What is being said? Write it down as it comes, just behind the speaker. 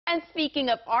And speaking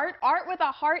of art, Art with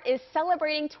a Heart is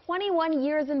celebrating 21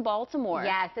 years in Baltimore.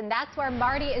 Yes, and that's where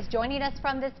Marty is joining us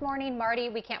from this morning. Marty,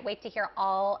 we can't wait to hear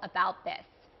all about this.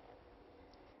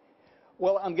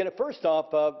 Well, I'm going to first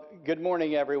off, good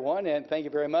morning, everyone, and thank you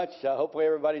very much. Hopefully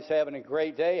everybody's having a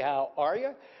great day. How are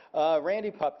you?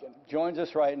 Randi Pupkin joins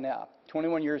us right now.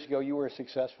 21 years ago, you were a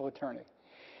successful attorney.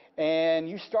 And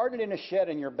you started in a shed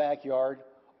in your backyard,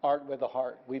 Art with a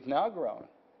Heart. We've now grown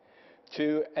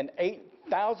to an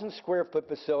 8,000 square foot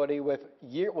facility with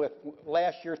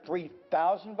last year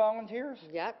 3,000 volunteers?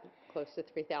 Yep, close to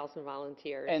 3,000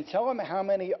 volunteers. And tell them how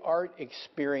many art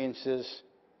experiences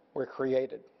were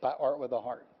created by Art with a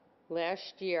Heart.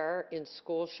 Last year, in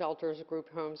school shelters, group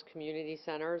homes, community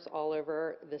centers all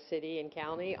over the city and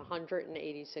county,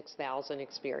 186,000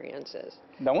 experiences.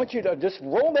 Now, I want you to just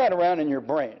roll that around in your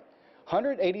brain.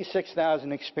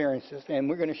 186,000 experiences, and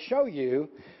we're going to show you.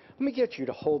 Let me get you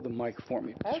to hold the mic for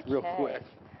me just real quick.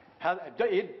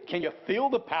 Can you feel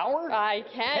the power? I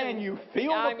can. Can you feel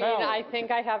the power? I mean, I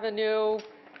think I have a new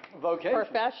vocation.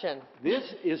 Profession.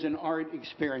 This is an art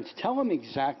experience. Tell them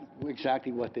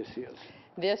exactly what this is.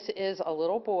 This is a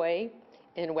little boy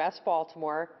in West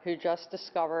Baltimore who just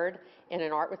discovered in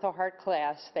an Art with a Heart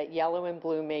class that yellow and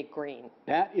blue make green.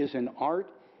 That is an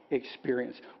art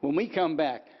experience. When we come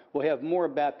back, we'll have more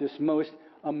about this most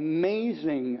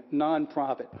amazing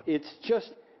nonprofit. It's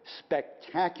just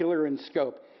spectacular in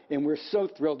scope, and we're so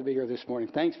thrilled to be here this morning.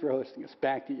 Thanks for hosting us.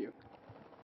 Back to you.